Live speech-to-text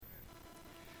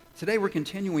Today we're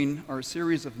continuing our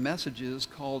series of messages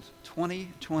called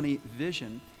 2020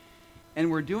 Vision.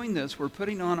 And we're doing this, we're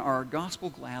putting on our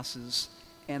gospel glasses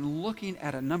and looking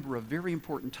at a number of very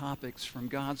important topics from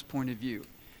God's point of view.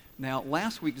 Now,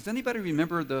 last week, does anybody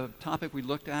remember the topic we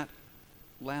looked at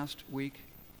last week?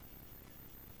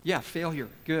 Yeah, failure.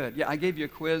 Good. Yeah, I gave you a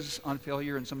quiz on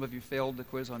failure, and some of you failed the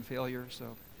quiz on failure,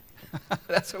 so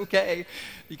that's okay,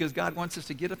 because God wants us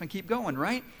to get up and keep going,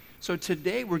 right? So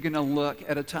today we're going to look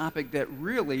at a topic that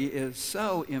really is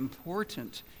so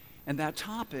important, and that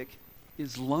topic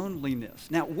is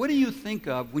loneliness. Now, what do you think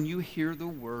of when you hear the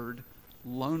word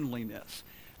loneliness?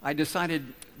 I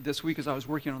decided this week as I was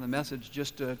working on the message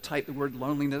just to type the word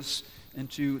loneliness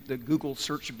into the Google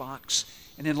search box,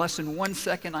 and in less than 1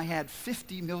 second I had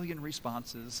 50 million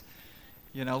responses.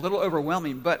 You know, a little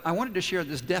overwhelming, but I wanted to share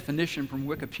this definition from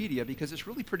Wikipedia because it's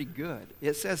really pretty good.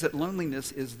 It says that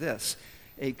loneliness is this: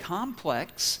 a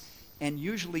complex and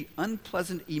usually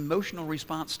unpleasant emotional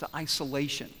response to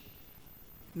isolation.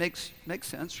 Makes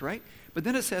sense, right? But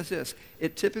then it says this: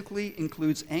 it typically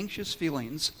includes anxious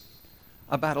feelings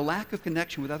about a lack of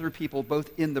connection with other people,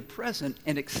 both in the present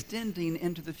and extending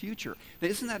into the future. Now,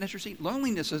 isn't that interesting?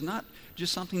 Loneliness is not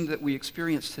just something that we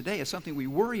experience today. It's something we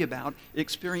worry about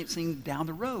experiencing down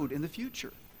the road in the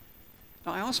future.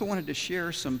 Now, I also wanted to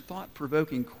share some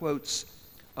thought-provoking quotes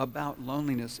about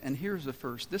loneliness, and here's the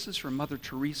first. This is from Mother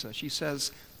Teresa. She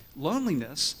says,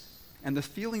 "Loneliness and the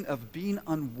feeling of being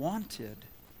unwanted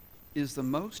is the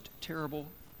most terrible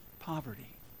poverty."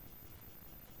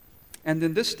 And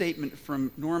then this statement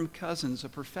from Norm Cousins, a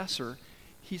professor,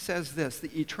 he says this: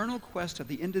 "The eternal quest of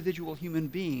the individual human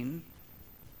being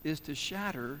is to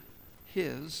shatter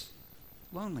his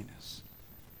loneliness."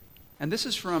 And this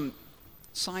is from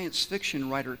science fiction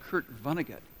writer Kurt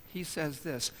Vonnegut. He says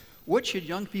this: "What should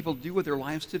young people do with their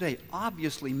lives today?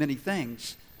 Obviously many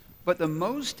things, but the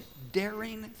most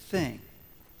daring thing,"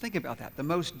 think about that, the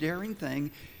most daring thing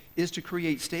is to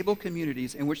create stable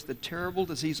communities in which the terrible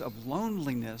disease of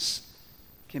loneliness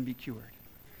can be cured.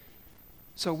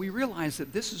 So we realize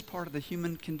that this is part of the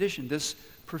human condition, this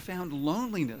profound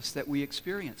loneliness that we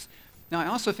experience. Now, I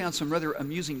also found some rather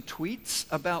amusing tweets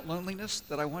about loneliness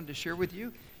that I wanted to share with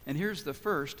you. And here's the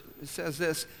first. It says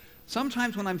this: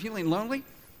 "Sometimes when I'm feeling lonely,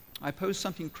 I post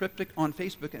something cryptic on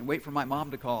Facebook and wait for my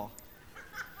mom to call."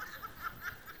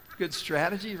 Good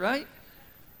strategy, right?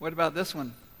 What about this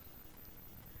one?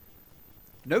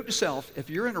 "Note to self, if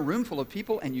you're in a room full of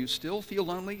people and you still feel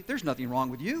lonely, there's nothing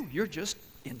wrong with you. You're just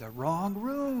in the wrong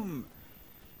room."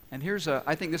 And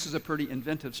I think this is a pretty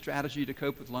inventive strategy to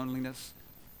cope with loneliness.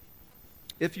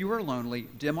 "If you are lonely,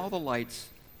 dim all the lights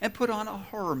and put on a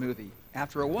horror movie.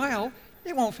 After a while,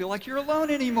 it won't feel like you're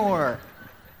alone anymore."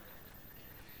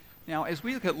 Now, as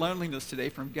we look at loneliness today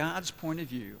from God's point of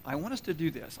view, I want us to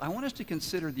do this. I want us to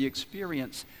consider the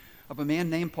experience of a man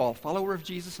named Paul, follower of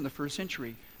Jesus in the first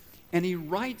century. And he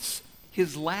writes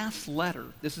his last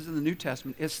letter. This is in the New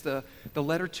Testament. It's the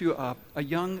letter to a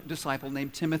young disciple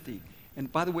named Timothy.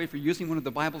 And by the way, if you're using one of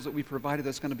the Bibles that we provided,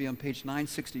 that's going to be on page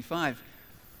 965.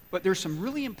 But there's some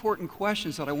really important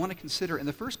questions that I want to consider. And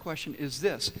the first question is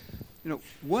this: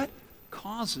 what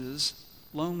causes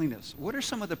loneliness? What are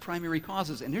some of the primary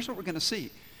causes? And here's what we're going to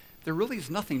see. There really is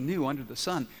nothing new under the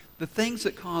sun. The things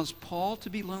that cause Paul to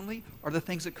be lonely are the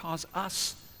things that cause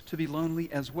us to be lonely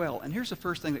as well. And here's the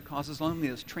first thing that causes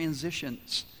loneliness: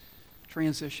 transitions.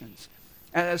 Transitions.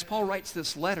 As Paul writes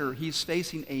this letter, he's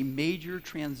facing a major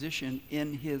transition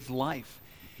in his life.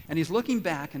 And he's looking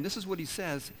back, and this is what he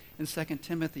says in 2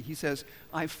 Timothy. He says,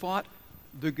 "I've fought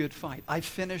the good fight. I've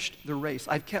finished the race.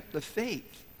 I've kept the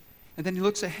faith." And then he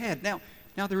looks ahead.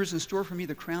 Now there is in store for me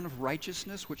the crown of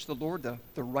righteousness, which the Lord,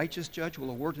 the righteous judge, will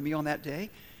award to me on that day.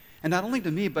 And not only to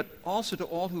me, but also to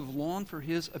all who have longed for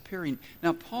his appearing.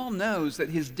 Now, Paul knows that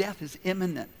his death is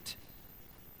imminent.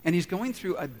 And he's going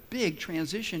through a big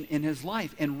transition in his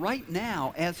life. And right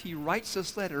now, as he writes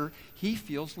this letter, he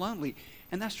feels lonely.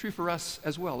 And that's true for us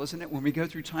as well, isn't it? When we go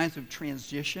through times of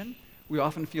transition, we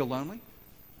often feel lonely.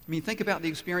 I mean, think about the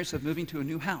experience of moving to a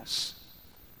new house,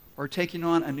 or taking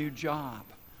on a new job,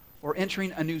 or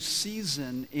entering a new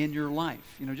season in your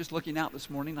life. Just looking out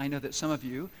this morning, I know that some of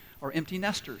you are empty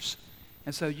nesters.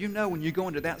 And so when you go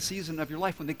into that season of your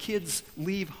life, when the kids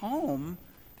leave home,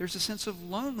 there's a sense of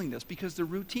loneliness because the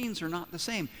routines are not the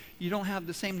same. You don't have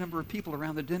the same number of people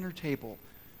around the dinner table.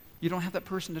 You don't have that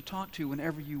person to talk to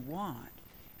whenever you want.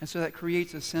 And so that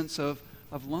creates a sense of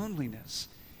loneliness.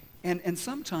 And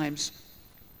sometimes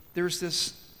there's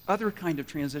this other kind of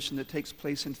transition that takes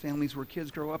place in families where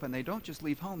kids grow up and they don't just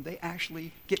leave home, they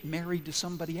actually get married to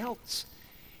somebody else.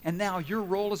 And now your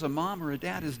role as a mom or a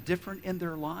dad is different in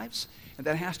their lives, and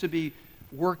that has to be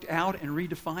worked out and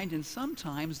redefined, and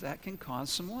sometimes that can cause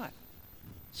some what?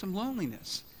 Some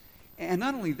loneliness. And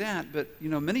not only that, but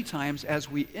many times as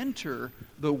we enter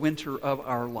the winter of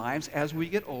our lives, as we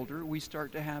get older, we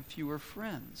start to have fewer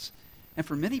friends. And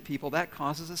for many people, that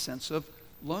causes a sense of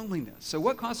loneliness. So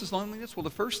what causes loneliness? Well,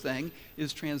 the first thing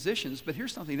is transitions, but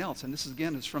here's something else, and this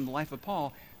is from the life of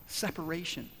Paul,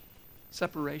 separation.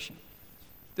 Separation.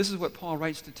 This is what Paul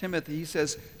writes to Timothy. He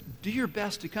says, do your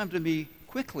best to come to me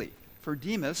quickly, for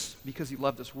Demas, because he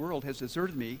loved this world, has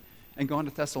deserted me and gone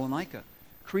to Thessalonica.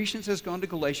 Crescens has gone to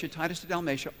Galatia, Titus to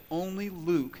Dalmatia, only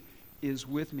Luke is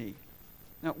with me.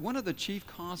 Now, one of the chief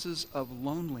causes of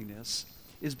loneliness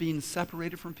is being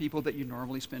separated from people that you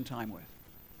normally spend time with.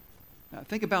 Now,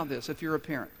 think about this. If you're a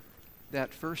parent,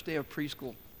 that first day of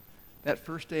preschool, that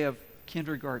first day of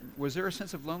kindergarten, was there a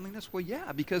sense of loneliness? Well,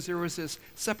 yeah, because there was this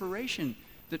separation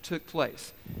that took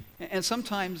place. And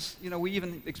sometimes, we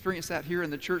even experience that here in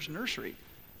the church nursery.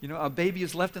 A baby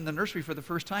is left in the nursery for the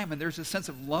first time, and there's a sense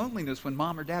of loneliness when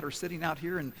mom or dad are sitting out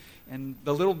here and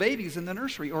the little baby's in the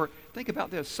nursery. Or think about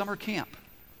this, summer camp.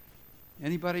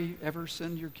 Anybody ever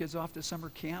send your kids off to summer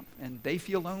camp and they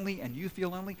feel lonely and you feel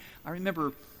lonely? I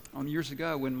remember years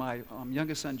ago when my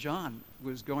youngest son John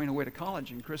was going away to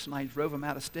college, and Chris and I drove him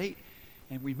out of state,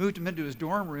 and we moved him into his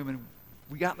dorm room, and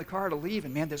we got in the car to leave,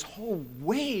 and man, this whole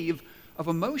wave of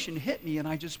emotion hit me, and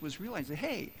I just was realizing,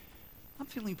 hey, I'm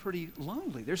feeling pretty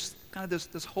lonely. There's kind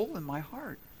of this hole in my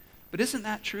heart. But isn't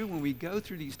that true when we go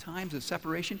through these times of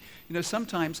separation?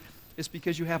 Sometimes it's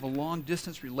because you have a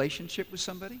long-distance relationship with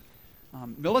somebody.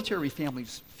 Military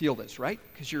families feel this, right?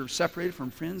 Because you're separated from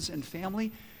friends and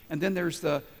family. And then there's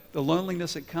the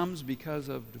loneliness that comes because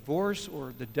of divorce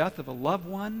or the death of a loved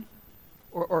one.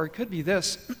 Or it could be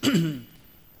this.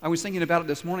 I was thinking about it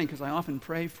this morning because I often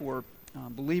pray for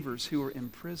believers who are in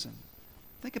prison.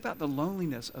 Think about the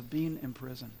loneliness of being in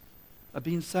prison, of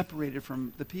being separated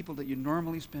from the people that you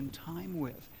normally spend time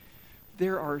with.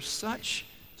 There are such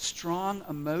strong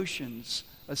emotions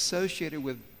associated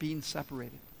with being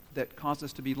separated that cause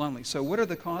us to be lonely. So what are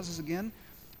the causes, again,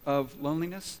 of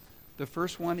loneliness? The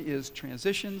first one is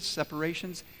transitions,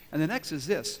 separations, and the next is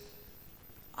this,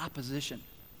 opposition.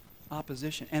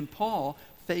 Opposition. And Paul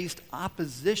faced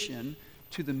opposition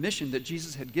to the mission that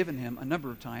Jesus had given him a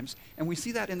number of times. And we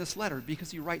see that in this letter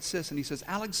because he writes this, and he says,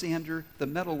 Alexander, the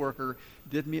metal worker,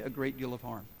 did me a great deal of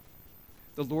harm.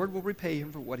 The Lord will repay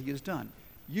him for what he has done.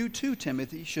 You too,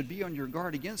 Timothy, should be on your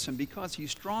guard against him because he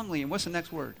strongly, and what's the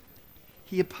next word?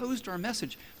 He opposed our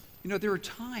message. There are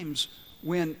times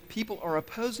when people are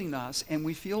opposing us and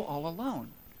we feel all alone.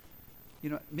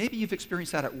 Maybe you've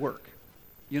experienced that at work.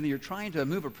 You're trying to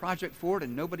move a project forward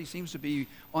and nobody seems to be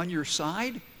on your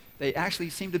side. They actually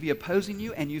seem to be opposing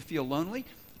you and you feel lonely.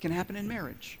 It can happen in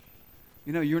marriage.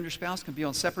 You and your spouse can be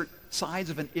on separate sides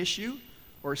of an issue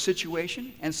or a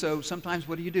situation, and so sometimes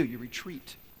what do? You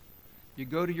retreat. You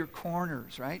go to your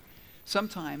corners, right?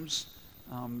 Sometimes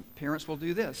parents will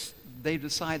do this. They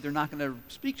decide they're not going to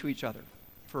speak to each other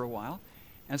for a while,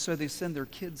 and so they send their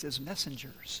kids as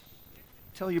messengers.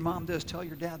 Tell your mom this, tell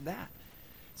your dad that.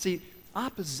 See,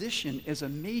 opposition is a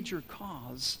major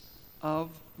cause of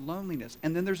loneliness.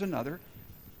 And then there's another,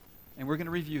 and we're going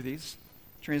to review these.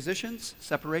 Transitions,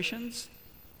 separations,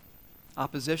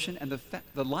 opposition, and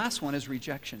the last one is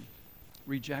rejection.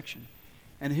 Rejection.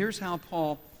 And here's how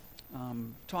Paul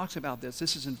talks about this.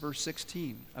 This is in verse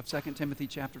 16 of 2 Timothy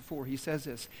chapter 4. He says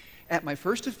this, at my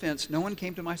first offense, no one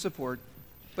came to my support,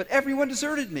 but everyone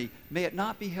deserted me. May it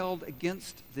not be held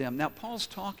against them. Now, Paul's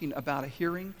talking about a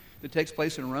hearing that takes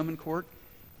place in a Roman court,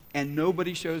 and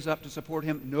nobody shows up to support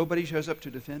him. Nobody shows up to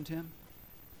defend him.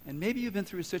 And maybe you've been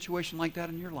through a situation like that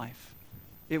in your life.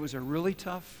 It was a really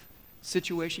tough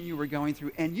situation you were going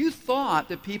through, and you thought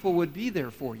that people would be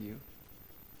there for you,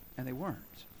 and they weren't.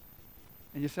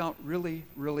 And you felt really,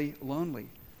 really lonely.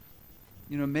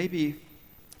 Maybe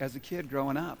as a kid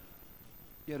growing up,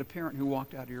 you had a parent who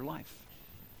walked out of your life,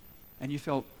 and you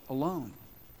felt alone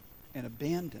and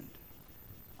abandoned.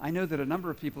 I know that a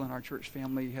number of people in our church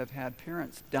family have had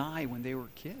parents die when they were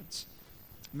kids.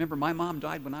 Remember, my mom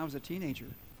died when I was a teenager.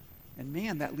 And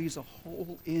man, that leaves a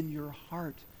hole in your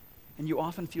heart. And you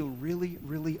often feel really,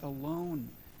 really alone.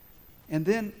 And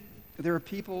then there are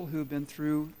people who have been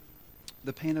through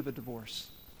the pain of a divorce.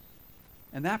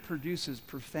 And that produces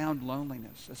profound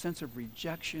loneliness, a sense of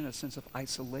rejection, a sense of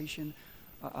isolation,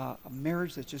 a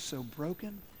marriage that's just so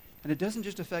broken. And it doesn't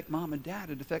just affect mom and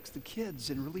dad, it affects the kids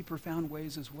in really profound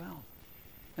ways as well.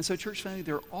 And so, church family,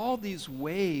 there are all these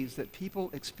ways that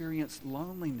people experience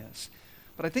loneliness.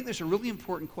 But I think there's a really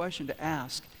important question to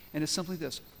ask, and it's simply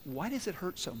this: why does it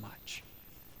hurt so much?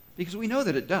 Because we know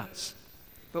that it does.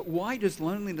 But why does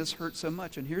loneliness hurt so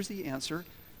much? And here's the answer.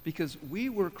 Because we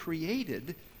were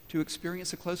created to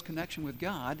experience a close connection with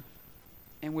God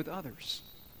and with others.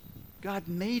 God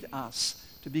made us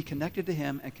to be connected to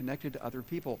him and connected to other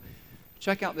people.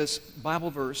 Check out this Bible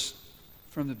verse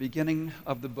from the beginning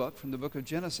of the book, from the book of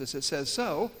Genesis. It says,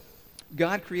 "So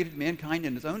God created mankind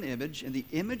in his own image. In the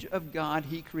image of God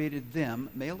he created them,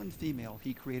 male and female,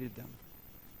 he created them."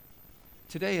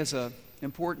 Today is an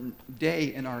important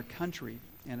day in our country,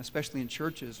 and especially in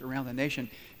churches around the nation.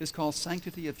 It's called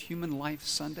Sanctity of Human Life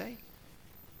Sunday.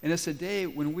 And it's a day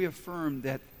when we affirm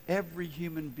that every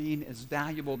human being is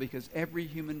valuable because every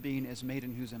human being is made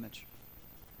in whose image?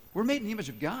 We're made in the image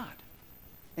of God.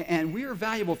 And we are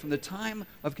valuable from the time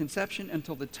of conception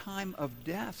until the time of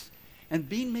death. And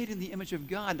being made in the image of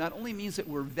God not only means that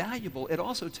we're valuable, it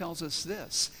also tells us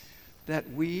this,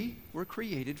 that we were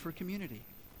created for community.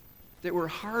 That we're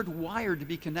hardwired to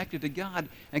be connected to God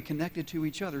and connected to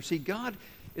each other. See, God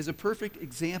is a perfect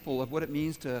example of what it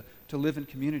means to live in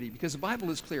community. Because the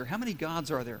Bible is clear. How many gods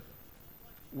are there?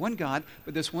 One God,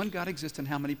 but this one God exists in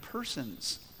how many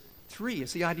persons? 3.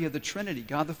 It's the idea of the Trinity.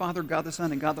 God the Father, God the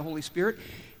Son, and God the Holy Spirit.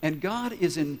 And God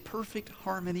is in perfect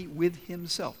harmony with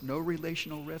himself. No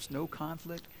relational rifts, no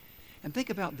conflict. And think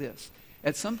about this.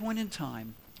 At some point in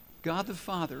time, God the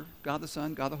Father, God the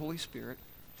Son, God the Holy Spirit,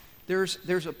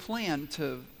 there's a plan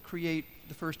to create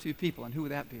the first 2 people. And who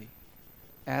would that be?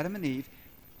 Adam and Eve.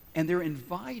 And they're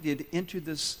invited into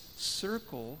this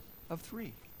circle of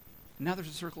 3. Now there's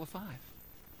a circle of 5.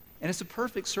 And it's a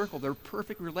perfect circle. They're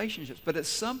perfect relationships. But at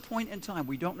some point in time,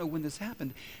 we don't know when this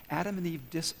happened, Adam and Eve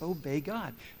disobey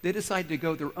God. They decide to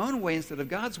go their own way instead of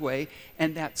God's way,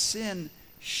 and that sin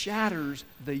shatters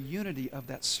the unity of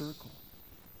that circle.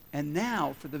 And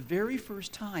now, for the very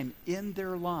first time in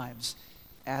their lives,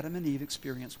 Adam and Eve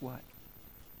experience what?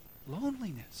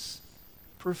 Loneliness.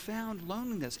 Profound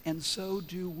loneliness. And so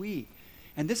do we.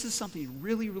 And this is something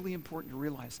really, really important to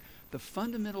realize. The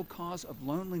fundamental cause of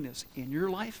loneliness in your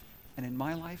life and in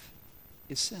my life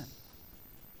is sin.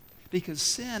 Because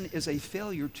sin is a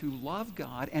failure to love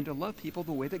God and to love people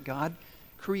the way that God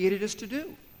created us to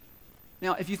do.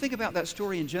 Now, if you think about that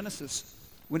story in Genesis,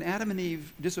 when Adam and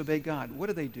Eve disobey God,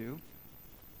 what do?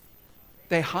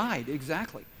 They hide,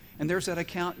 exactly. And there's that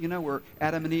account, where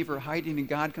Adam and Eve are hiding and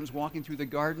God comes walking through the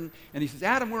garden and he says,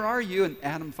 "Adam, where are you?" And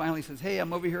Adam finally says, "Hey,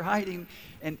 I'm over here hiding."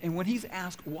 And when he's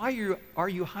asked, "Why are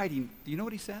you hiding?" Do you know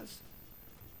what he says?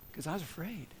 "Because I was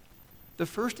afraid." The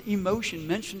first emotion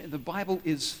mentioned in the Bible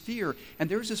is fear. And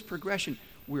there's this progression.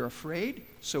 We're afraid,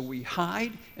 so we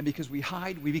hide. And because we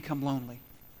hide, we become lonely.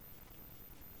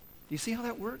 Do you see how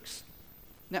that works?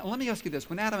 Now, let me ask you this.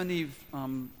 When Adam and Eve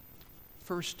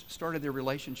first started their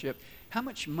relationship, how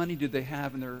much money did they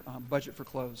have in their budget for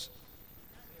clothes?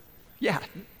 Yeah,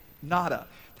 nada.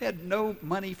 They had no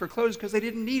money for clothes because they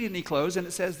didn't need any clothes, and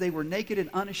it says they were naked and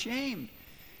unashamed.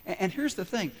 And here's the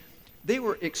thing. They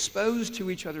were exposed to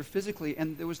each other physically,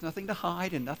 and there was nothing to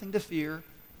hide and nothing to fear,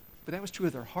 but that was true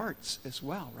of their hearts as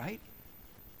well, right?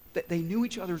 That they knew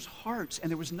each other's hearts, and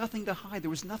there was nothing to hide. There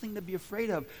was nothing to be afraid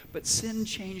of, but sin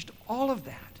changed all of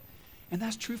that. And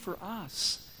that's true for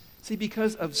us. See,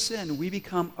 because of sin, we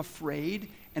become afraid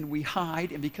and we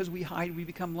hide, and because we hide, we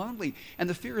become lonely. And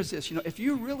the fear is this, if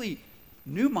you really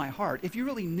knew my heart, if you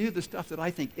really knew the stuff that I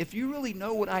think, if you really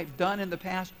know what I've done in the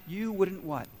past, you wouldn't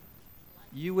what?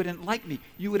 You wouldn't like me.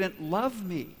 You wouldn't love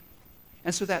me.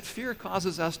 And so that fear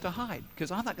causes us to hide, because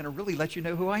I'm not going to really let you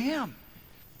know who I am.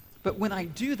 But when I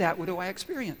do that, what do I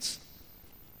experience?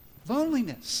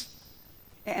 Loneliness.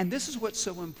 And this is what's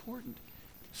so important.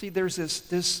 See, there's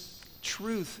this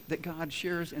truth that God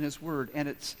shares in his word, and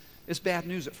it's bad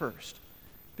news at first,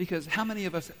 because how many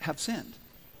of us have sinned?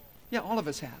 Yeah, all of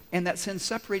us have. And that sin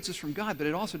separates us from God, but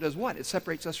it also does what? It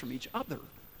separates us from each other.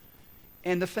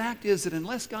 And the fact is that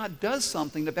unless God does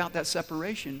something about that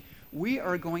separation, we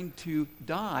are going to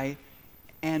die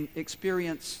and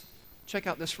experience, check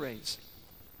out this phrase,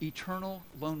 eternal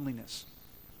loneliness.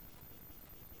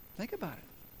 Think about it.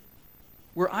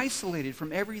 We're isolated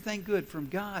from everything good, from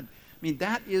God. I mean,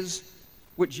 that is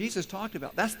what Jesus talked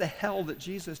about. That's the hell that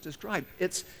Jesus described.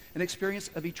 It's an experience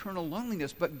of eternal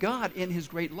loneliness. But God, in his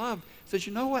great love, says,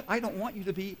 you know what? I don't want you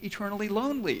to be eternally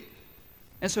lonely.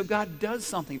 And so God does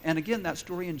something. And again, that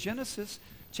story in Genesis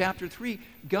chapter 3,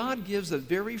 God gives the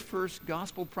very first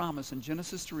gospel promise in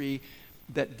Genesis 3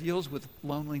 that deals with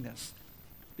loneliness.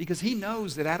 Because he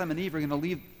knows that Adam and Eve are going to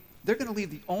leave. They're going to leave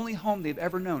the only home they've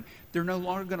ever known. They're no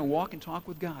longer going to walk and talk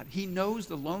with God. He knows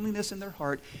the loneliness in their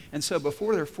heart. And so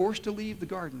before they're forced to leave the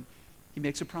garden, he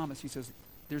makes a promise. He says,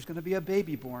 there's going to be a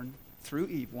baby born through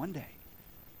Eve one day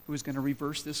who is going to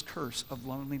reverse this curse of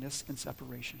loneliness and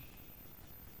separation.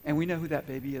 And we know who that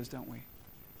baby is, don't we?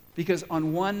 Because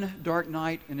on one dark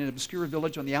night in an obscure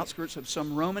village on the outskirts of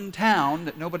some Roman town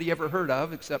that nobody ever heard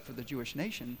of except for the Jewish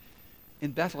nation,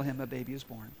 in Bethlehem a baby is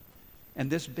born. And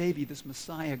this baby, this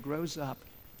Messiah, grows up,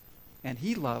 and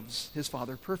he loves his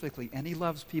Father perfectly, and he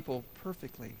loves people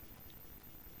perfectly.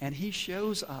 And he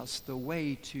shows us the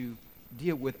way to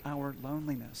deal with our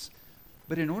loneliness.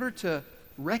 But in order to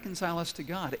reconcile us to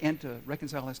God and to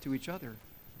reconcile us to each other,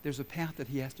 there's a path that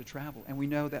he has to travel. And we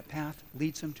know that path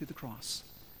leads him to the cross.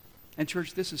 And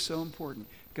church, this is so important.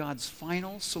 God's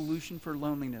final solution for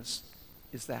loneliness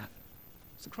is that.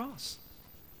 It's the cross.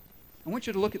 I want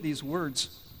you to look at these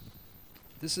words.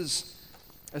 This is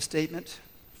a statement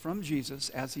from Jesus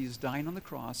as he's dying on the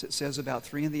cross. It says about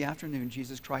 3 p.m,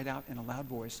 Jesus cried out in a loud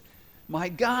voice, my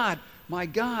God,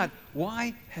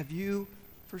 why have you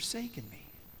forsaken me?"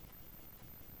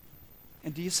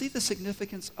 And do you see the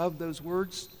significance of those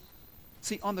words?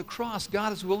 See, on the cross,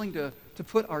 God is willing to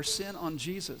put our sin on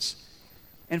Jesus.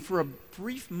 And for a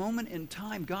brief moment in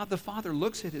time, God the Father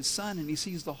looks at his Son and he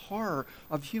sees the horror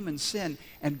of human sin,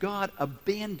 and God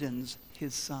abandons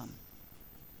his Son.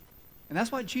 And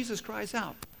that's why Jesus cries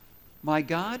out, my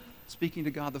God, speaking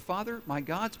to God the Father, my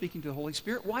God, speaking to the Holy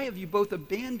Spirit, why have you both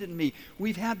abandoned me?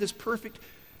 We've had this perfect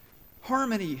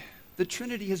harmony. The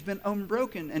Trinity has been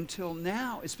unbroken until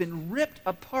now. It's been ripped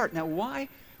apart. Now, why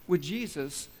would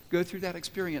Jesus go through that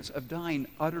experience of dying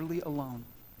utterly alone?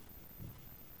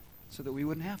 So that we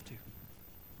wouldn't have to.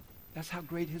 That's how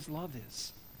great his love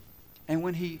is. And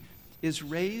when he is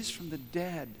raised from the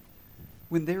dead,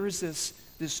 when there is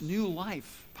this new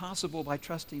life possible by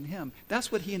trusting him,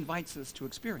 that's what he invites us to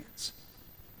experience.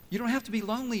 You don't have to be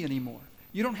lonely anymore.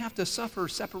 You don't have to suffer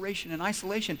separation and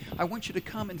isolation. I want you to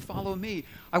come and follow me.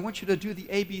 I want you to do the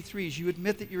AB3s. You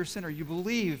admit that you're a sinner. You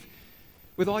believe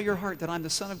with all your heart that I'm the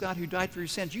Son of God who died for your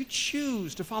sins. You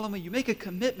choose to follow me. You make a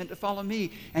commitment to follow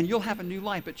me, and you'll have a new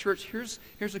life. But church, here's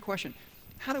the question.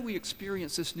 How do we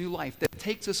experience this new life that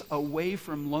takes us away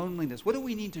from loneliness? What do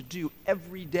we need to do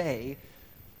every day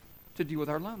to deal with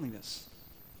our loneliness?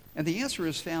 And the answer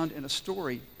is found in a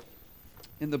story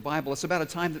in the Bible. It's about a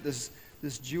time that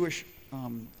this Jewish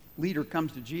leader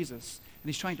comes to Jesus, and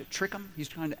he's trying to trick him. He's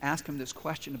trying to ask him this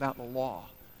question about the law.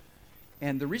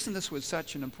 And the reason this was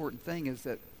such an important thing is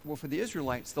that, well, for the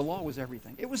Israelites, the law was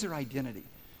everything. It was their identity.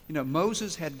 You know,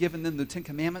 Moses had given them the Ten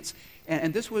Commandments,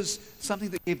 and this was something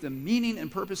that gave them meaning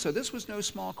and purpose. So this was no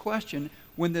small question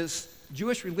when this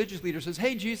Jewish religious leader says,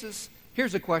 hey, Jesus,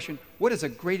 here's a question. What is the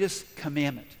greatest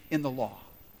commandment in the law?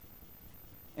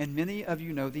 And many of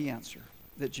you know the answer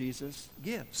that Jesus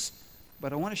gives.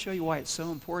 But I want to show you why it's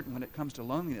so important when it comes to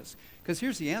loneliness. Because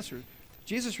here's the answer.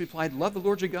 Jesus replied, love the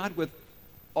Lord your God with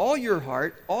all your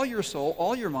heart, all your soul,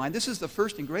 all your mind. This is the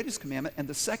first and greatest commandment, and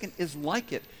the second is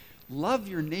like it. Love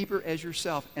your neighbor as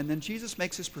yourself. And then Jesus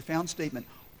makes this profound statement.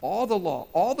 All the law,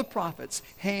 all the prophets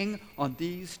hang on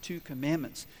these two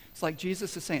commandments. It's like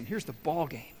Jesus is saying, here's the ball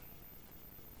game.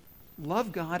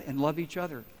 Love God and love each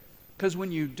other. Because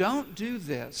when you don't do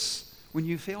this, when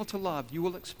you fail to love, you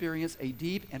will experience a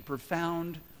deep and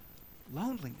profound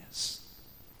loneliness.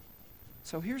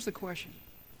 So here's the question.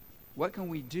 What can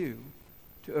we do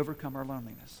to overcome our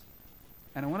loneliness?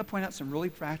 And I want to point out some really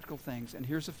practical things. And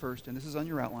here's the first, and this is on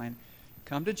your outline.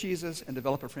 Come to Jesus and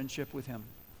develop a friendship with him.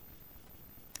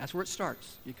 That's where it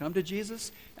starts. You come to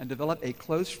Jesus and develop a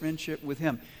close friendship with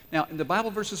him. Now, in the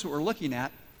Bible verses that we're looking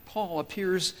at, Paul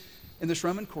appears in this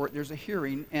Roman court. There's a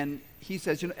hearing, and he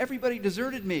says, everybody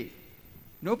deserted me.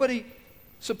 Nobody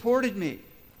supported me.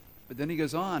 But then he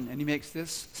goes on, and he makes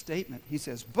this statement. He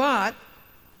says, but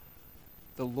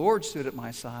the Lord stood at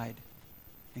my side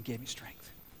and gave me strength.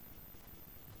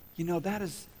 That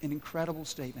is an incredible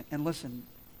statement. And listen,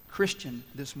 Christian,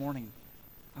 this morning,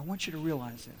 I want you to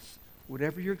realize this.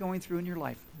 Whatever you're going through in your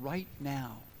life right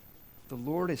now, the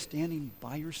Lord is standing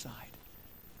by your side,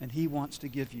 and he wants to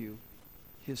give you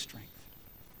his strength.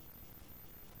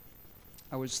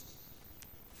 I was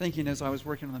thinking as I was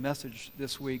working on the message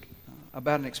this week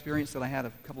about an experience that I had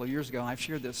a couple of years ago. I've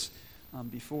shared this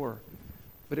before.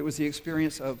 But it was the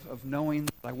experience of knowing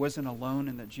that I wasn't alone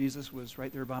and that Jesus was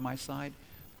right there by my side.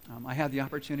 I had the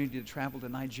opportunity to travel to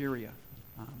Nigeria,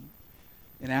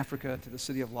 in Africa, to the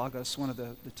city of Lagos, one of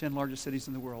the 10 largest cities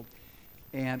in the world.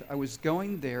 And I was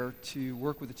going there to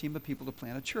work with a team of people to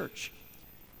plant a church.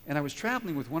 And I was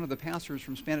traveling with one of the pastors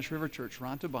from Spanish River Church,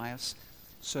 Ron Tobias.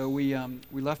 So we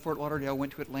left Fort Lauderdale,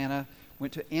 went to Atlanta,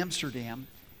 went to Amsterdam.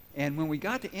 And when we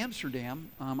got to Amsterdam,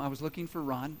 I was looking for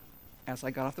Ron. As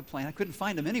I got off the plane, I couldn't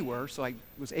find him anywhere, so I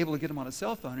was able to get him on a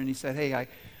cell phone, and he said, hey,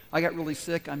 I got really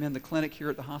sick. I'm in the clinic here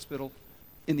at the hospital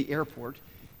in the airport.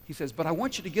 He says, but I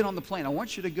want you to get on the plane. I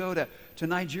want you to go to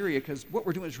Nigeria because what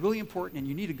we're doing is really important and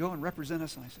you need to go and represent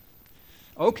us. And I said,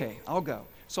 okay, I'll go.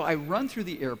 So I run through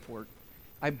the airport.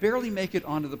 I barely make it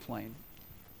onto the plane.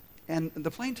 And the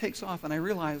plane takes off and I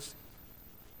realize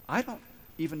I don't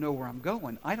even know where I'm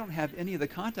going. I don't have any of the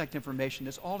contact information.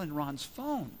 It's all in Ron's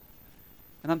phone.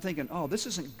 And I'm thinking, oh, this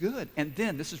isn't good. And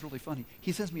then, this is really funny,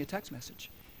 he sends me a text message.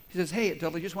 He says, hey,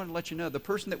 Dudley, just wanted to let you know, the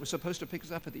person that was supposed to pick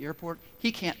us up at the airport,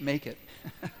 he can't make it.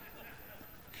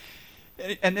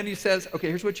 And then he says, okay,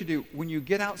 here's what you do. When you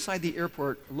get outside the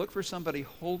airport, look for somebody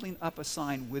holding up a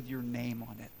sign with your name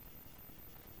on it.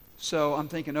 So I'm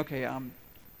thinking, okay, I'm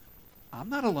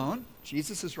not alone.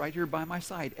 Jesus is right here by my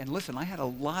side. And listen, I had a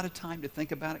lot of time to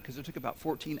think about it because it took about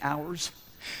 14 hours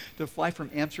to fly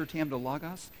from Amsterdam to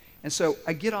Lagos. And so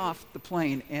I get off the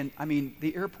plane, and I mean,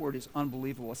 the airport is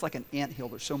unbelievable. It's like an anthill.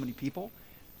 There's so many people.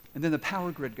 And then the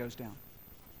power grid goes down.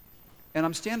 And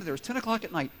I'm standing there. It's 10 o'clock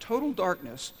at night, total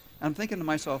darkness. And I'm thinking to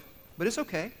myself, but it's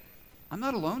okay. I'm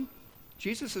not alone.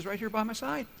 Jesus is right here by my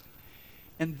side.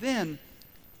 And then,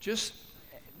 just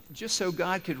so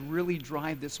God could really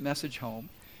drive this message home,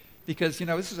 because,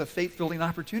 this is a faith-building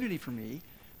opportunity for me,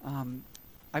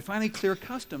 I finally clear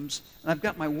customs, and I've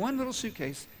got my one little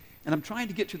suitcase, and I'm trying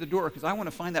to get to the door because I want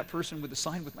to find that person with the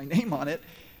sign with my name on it.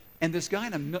 And this guy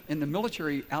in the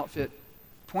military outfit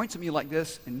points at me like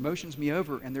this and motions me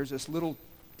over, and there's this little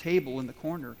table in the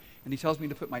corner, and he tells me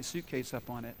to put my suitcase up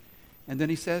on it. And then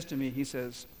he says to me,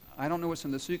 I don't know what's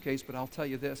in the suitcase, but I'll tell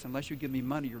you this, unless you give me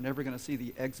money, you're never going to see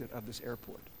the exit of this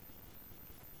airport.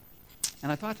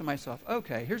 And I thought to myself,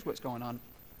 okay, here's what's going on.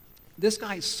 This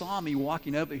guy saw me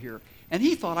walking over here, and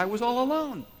he thought I was all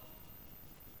alone.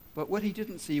 But what he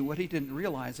didn't see, what he didn't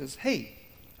realize is, hey,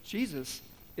 Jesus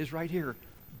is right here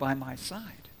by my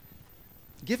side,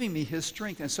 giving me his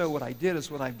strength. And so what I did is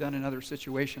what I've done in other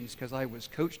situations, because I was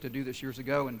coached to do this years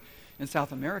ago in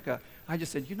South America. I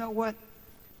just said, you know what?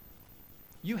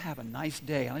 You have a nice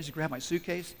day. And I just grabbed my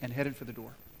suitcase and headed for the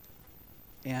door.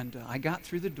 And I got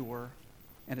through the door,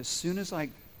 and as soon as I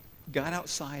got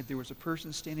outside, there was a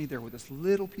person standing there with this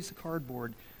little piece of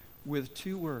cardboard with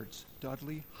 2 words,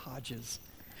 Dudley Hodges.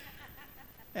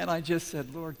 And I just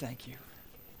said, Lord, thank you.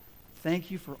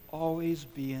 Thank you for always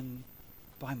being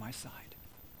by my side.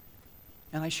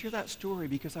 And I share that story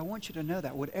because I want you to know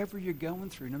that whatever you're going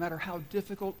through, no matter how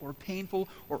difficult or painful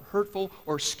or hurtful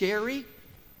or scary,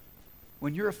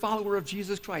 when you're a follower of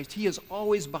Jesus Christ, he is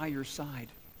always by your side.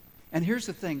 And here's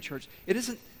the thing, church. It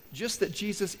isn't just that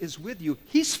Jesus is with you.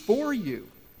 He's for you.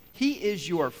 He is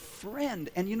your friend.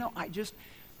 And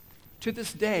to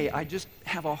this day, I just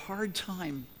have a hard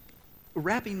time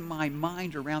wrapping my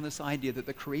mind around this idea that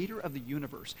the creator of the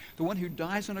universe, the one who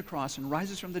dies on a cross and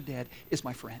rises from the dead, is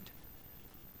my friend.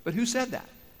 But who said that?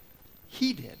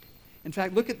 He did. In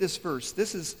fact, look at this verse.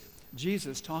 This is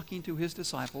Jesus talking to his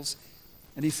disciples,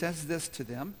 and he says this to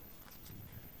them,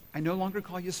 I no longer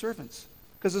call you servants,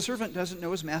 because the servant doesn't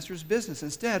know his master's business.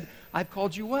 Instead, I've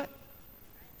called you what?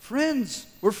 Friends.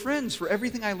 We're friends. For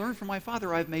everything I learned from my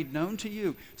Father, I've made known to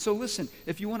you. So listen,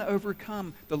 if you want to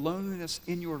overcome the loneliness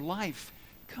in your life,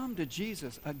 come to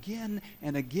Jesus again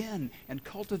and again and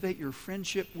cultivate your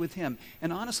friendship with him.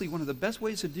 And honestly, one of the best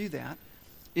ways to do that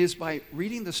is by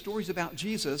reading the stories about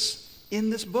Jesus in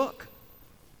this book.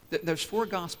 There's 4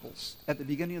 Gospels at the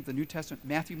beginning of the New Testament,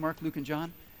 Matthew, Mark, Luke, and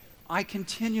John. I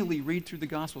continually read through the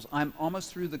Gospels. I'm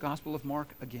almost through the Gospel of Mark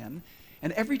again.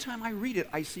 And every time I read it,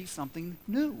 I see something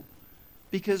new.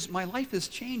 Because my life is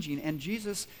changing, and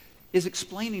Jesus is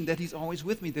explaining that he's always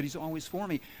with me, that he's always for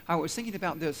me. I was thinking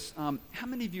about this. How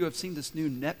many of you have seen this new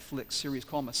Netflix series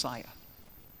called Messiah?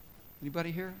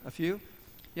 Anybody here? A few?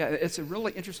 Yeah, it's a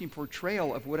really interesting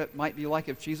portrayal of what it might be like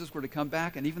if Jesus were to come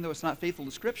back, and even though it's not faithful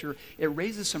to Scripture, it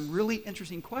raises some really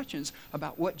interesting questions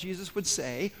about what Jesus would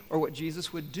say or what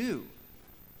Jesus would do.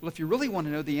 Well, if you really want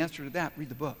to know the answer to that, read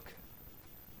the book.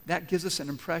 That gives us an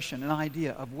impression, an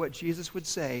idea of what Jesus would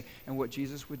say and what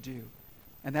Jesus would do.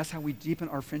 And that's how we deepen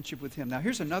our friendship with him. Now,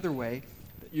 here's another way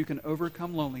that you can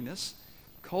overcome loneliness.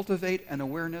 Cultivate an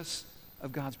awareness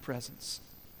of God's presence.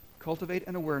 Cultivate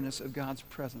an awareness of God's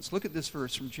presence. Look at this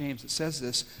verse from James. It says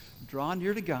this, draw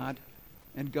near to God,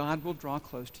 and God will draw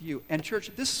close to you. And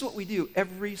church, this is what we do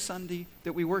every Sunday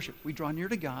that we worship. We draw near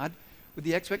to God with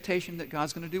the expectation that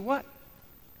God's going to do what?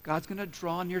 God's going to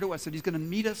draw near to us, that he's going to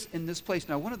meet us in this place.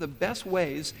 Now, one of the best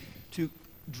ways to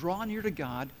draw near to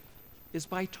God is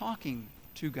by talking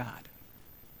to God.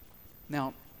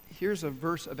 Now, here's a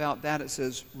verse about that. It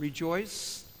says,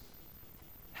 rejoice.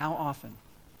 How often?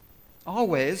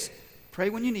 Always.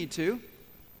 Pray when you need to.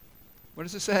 What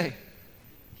does it say?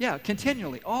 Yeah,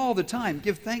 continually, all the time.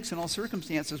 Give thanks in all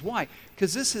circumstances. Why?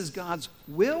 Because this is God's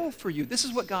will for you. This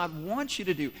is what God wants you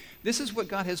to do. This is what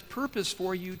God has purpose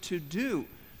for you to do.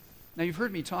 Now, you've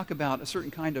heard me talk about a certain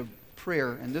kind of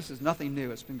prayer, and this is nothing new.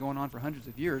 It's been going on for hundreds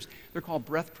of years. They're called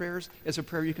breath prayers. It's a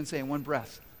prayer you can say in one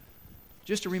breath.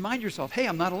 Just to remind yourself, hey,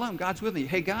 I'm not alone. God's with me.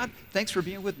 Hey, God, thanks for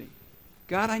being with me.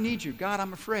 God, I need you. God,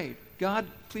 I'm afraid. God,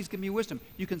 please give me wisdom.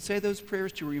 You can say those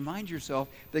prayers to remind yourself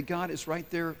that God is right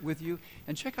there with you.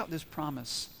 And check out this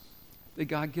promise that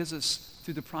God gives us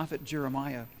through the prophet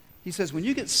Jeremiah. He says, when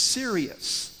you get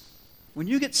serious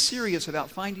about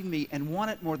finding me and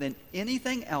want it more than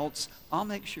anything else, I'll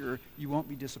make sure you won't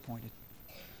be disappointed.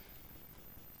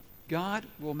 God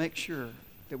will make sure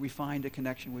that we find a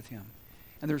connection with him.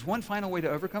 And there's one final way to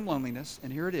overcome loneliness,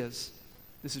 and here it is.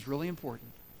 This is really important.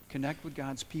 Connect with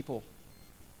God's people.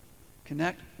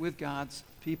 Connect with God's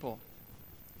people.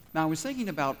 Now, I was thinking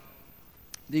about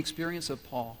the experience of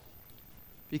Paul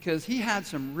because he had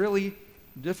some really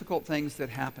difficult things that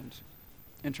happened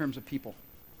in terms of people.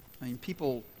 I mean,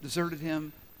 people deserted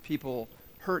him, people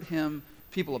hurt him,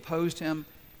 people opposed him,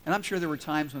 and I'm sure there were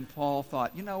times when Paul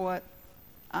thought, you know what,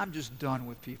 I'm just done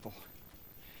with people.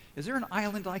 Is there an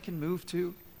island I can move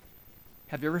to?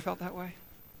 Have you ever felt that way?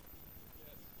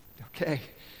 Okay,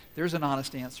 there's an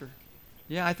honest answer.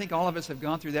 Yeah, I think all of us have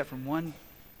gone through that from one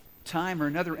time or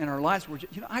another in our lives where,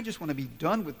 I just want to be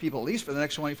done with people, at least for the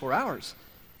next 24 hours.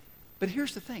 But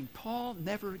here's the thing. Paul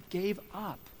never gave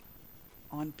up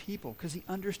on people because he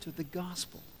understood the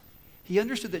gospel. He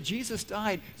understood that Jesus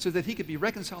died so that he could be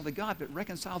reconciled to God, but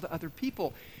reconciled to other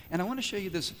people. And I want to show you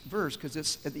this verse because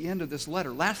it's at the end of this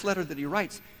letter, last letter that he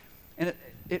writes. And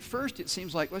at first it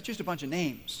seems like, well, it's just a bunch of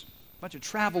names, a bunch of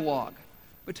travelogue.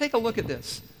 But take a look at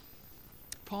this.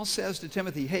 Paul says to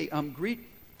Timothy, hey, greet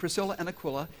Priscilla and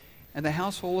Aquila and the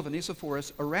household of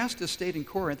Onesiphorus. Erastus stayed in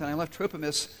Corinth, and I left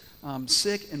Trophimus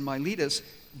sick in Miletus.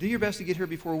 Do your best to get here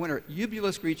before winter.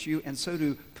 Eubulus greets you, and so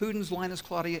do Pudens, Linus,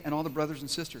 Claudia, and all the brothers and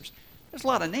sisters. There's a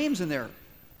lot of names in there.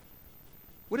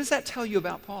 What does that tell you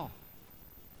about Paul?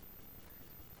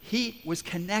 He was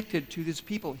connected to these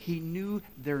people. He knew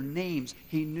their names.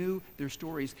 He knew their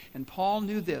stories. And Paul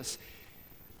knew this,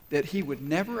 that he would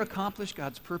never accomplish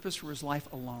God's purpose for his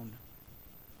life alone.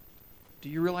 Do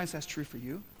you realize that's true for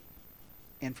you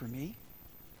and for me?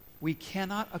 We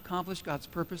cannot accomplish God's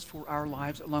purpose for our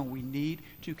lives alone. We need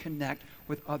to connect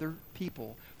with other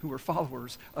people who are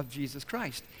followers of Jesus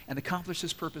Christ and accomplish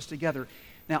his purpose together.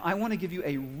 Now, I want to give you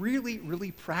a really,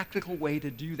 really practical way to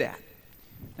do that.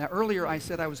 Now, earlier I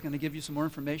said I was going to give you some more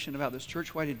information about this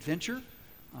church-wide adventure,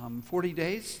 40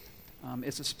 days.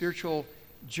 It's a spiritual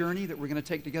journey that we're going to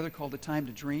take together called A Time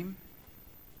to Dream.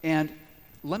 And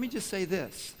let me just say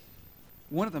this.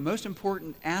 One of the most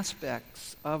important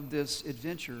aspects of this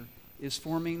adventure is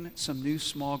forming some new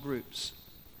small groups.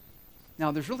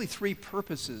 Now, there's really three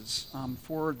purposes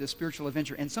for this spiritual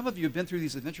adventure. And some of you have been through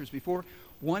these adventures before.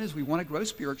 One is we want to grow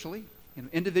spiritually,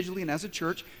 individually and as a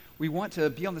church. We want to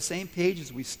be on the same page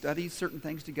as we study certain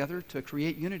things together to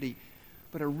create unity.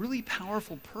 But a really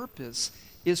powerful purpose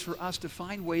is for us to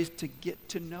find ways to get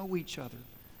to know each other,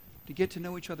 to get to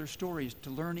know each other's stories, to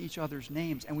learn each other's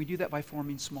names. And we do that by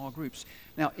forming small groups.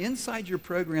 Now, inside your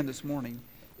program this morning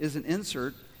is an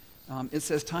insert. It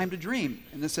says Time to Dream,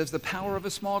 and it says the power of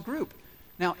a small group.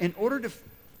 Now, in order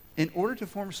to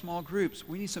form small groups,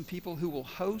 we need some people who will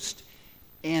host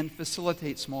and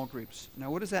facilitate small groups.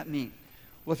 Now, what does that mean?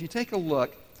 Well, if you take a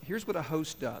look, here's what a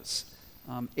host does.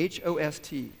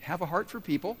 H-O-S-T, have a heart for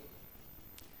people.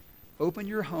 Open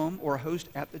your home or host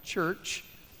at the church.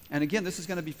 And again, this is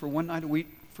going to be for one night a week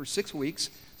for 6 weeks.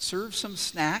 Serve some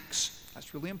snacks.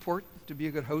 That's really important to be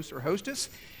a good host or hostess.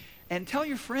 And tell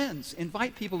your friends.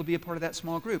 Invite people to be a part of that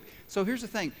small group. So here's the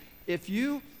thing. If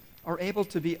you are able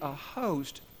to be a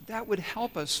host, that would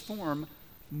help us form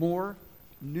more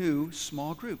new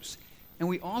small groups. And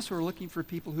we also are looking for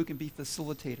people who can be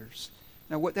facilitators.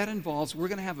 Now, what that involves, we're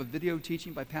going to have a video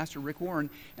teaching by Pastor Rick Warren,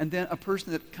 and then a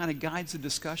person that kind of guides the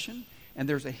discussion, and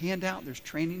there's a handout, there's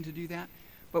training to do that.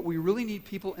 But we really need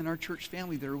people in our church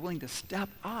family that are willing to step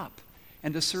up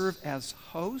and to serve as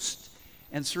hosts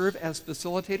and serve as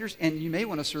facilitators. And you may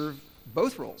want to serve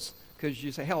both roles, because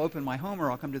you say, hey, I'll open my home or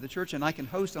I'll come to the church, and I can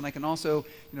host and I can also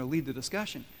lead the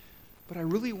discussion. But I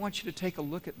really want you to take a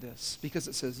look at this, because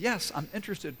it says, yes, I'm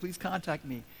interested. Please contact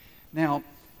me. Now,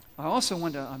 I also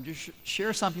want to just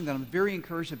share something that I'm very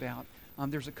encouraged about.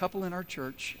 There's a couple in our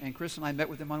church, and Chris and I met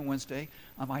with them on Wednesday.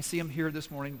 I see them here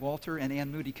this morning, Walter and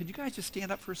Ann Moody. Could you guys just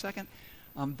stand up for a second?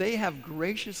 They have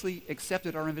graciously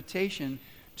accepted our invitation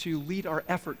to lead our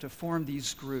effort to form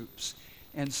these groups.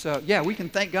 And so, yeah, we can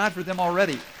thank God for them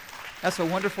already. That's a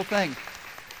wonderful thing.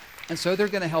 And so they're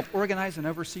going to help organize and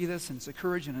oversee this and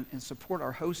encourage and support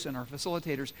our hosts and our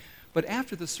facilitators. But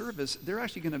after the service, they're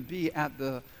actually going to be at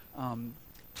the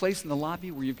place in the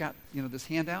lobby where you've got this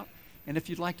handout. And if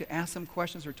you'd like to ask them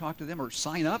questions or talk to them or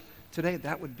sign up today,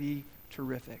 that would be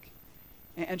terrific.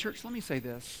 And church, let me say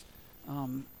this.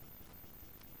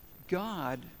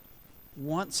 God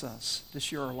wants us to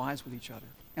share our lives with each other.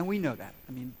 And we know that.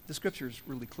 I mean, the scripture is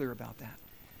really clear about that.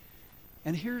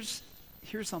 And here's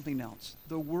something else.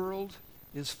 The world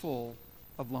is full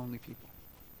of lonely people.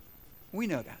 We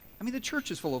know that. I mean, the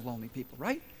church is full of lonely people,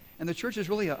 right? And the church is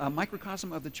really a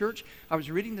microcosm of the church. I was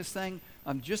reading this thing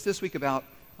just this week about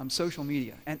social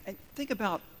media. And think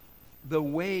about the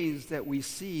ways that we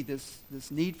see this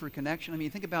need for connection. I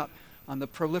mean, think about the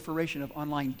proliferation of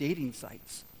online dating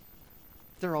sites.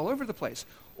 They're all over the place.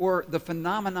 Or the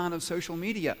phenomenon of social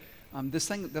media. This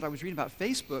thing that I was reading about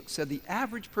Facebook said the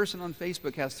average person on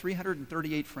Facebook has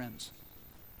 338 friends.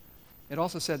 It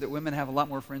also said that women have a lot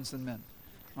more friends than men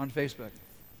on Facebook.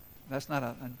 That's not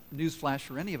a news flash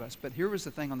for any of us, but here was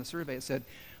the thing on the survey. It said,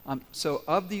 so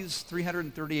of these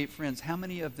 338 friends, how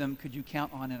many of them could you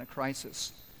count on in a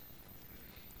crisis?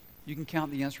 You can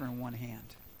count the answer on one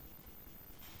hand.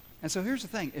 And so here's the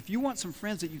thing. If you want some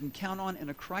friends that you can count on in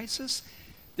a crisis,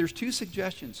 there's two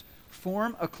suggestions.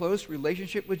 Form a close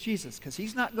relationship with Jesus, because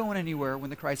he's not going anywhere when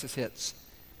the crisis hits.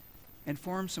 And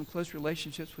form some close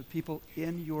relationships with people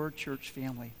in your church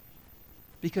family.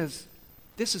 Because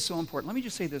this is so important. Let me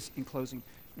just say this in closing.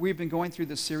 We've been going through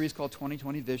this series called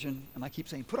 2020 Vision, and I keep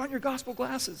saying, put on your gospel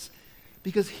glasses.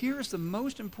 Because here's the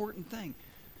most important thing.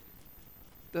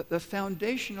 The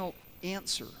foundational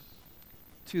answer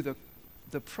to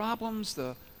the problems,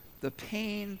 the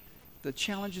pain, the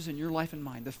challenges in your life and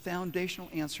mine, the foundational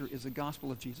answer is the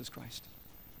gospel of Jesus Christ.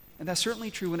 And that's certainly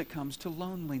true when it comes to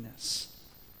loneliness.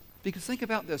 Because think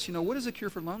about this. What is the cure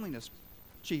for loneliness?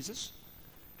 Jesus.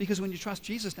 Because when you trust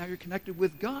Jesus, now you're connected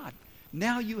with God.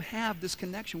 Now you have this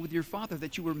connection with your Father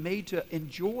that you were made to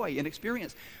enjoy and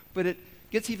experience. But it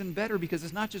gets even better because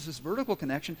it's not just this vertical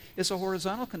connection, it's a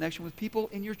horizontal connection with people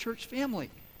in your church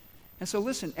family. And so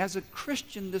listen, as a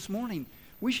Christian this morning,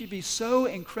 we should be so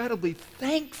incredibly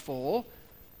thankful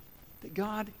that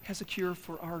God has a cure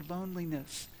for our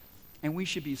loneliness. And we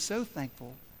should be so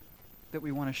thankful that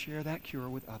we want to share that cure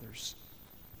with others.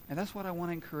 And that's what I want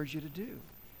to encourage you to do.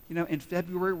 In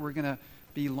February, we're going to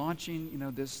be launching,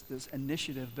 this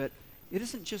initiative, but it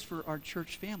isn't just for our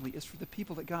church family. It's for the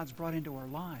people that God's brought into our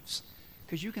lives.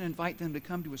 Because you can invite them to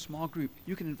come to a small group.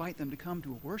 You can invite them to come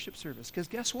to a worship service. Because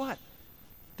guess what?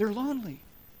 They're lonely.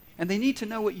 And they need to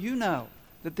know what you know.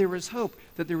 That there is hope,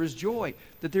 that there is joy,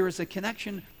 that there is a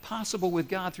connection possible with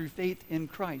God through faith in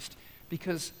Christ.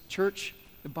 Because, church,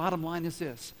 the bottom line is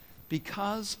this.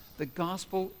 Because the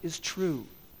gospel is true,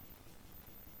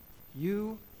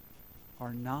 you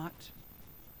are not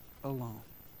alone.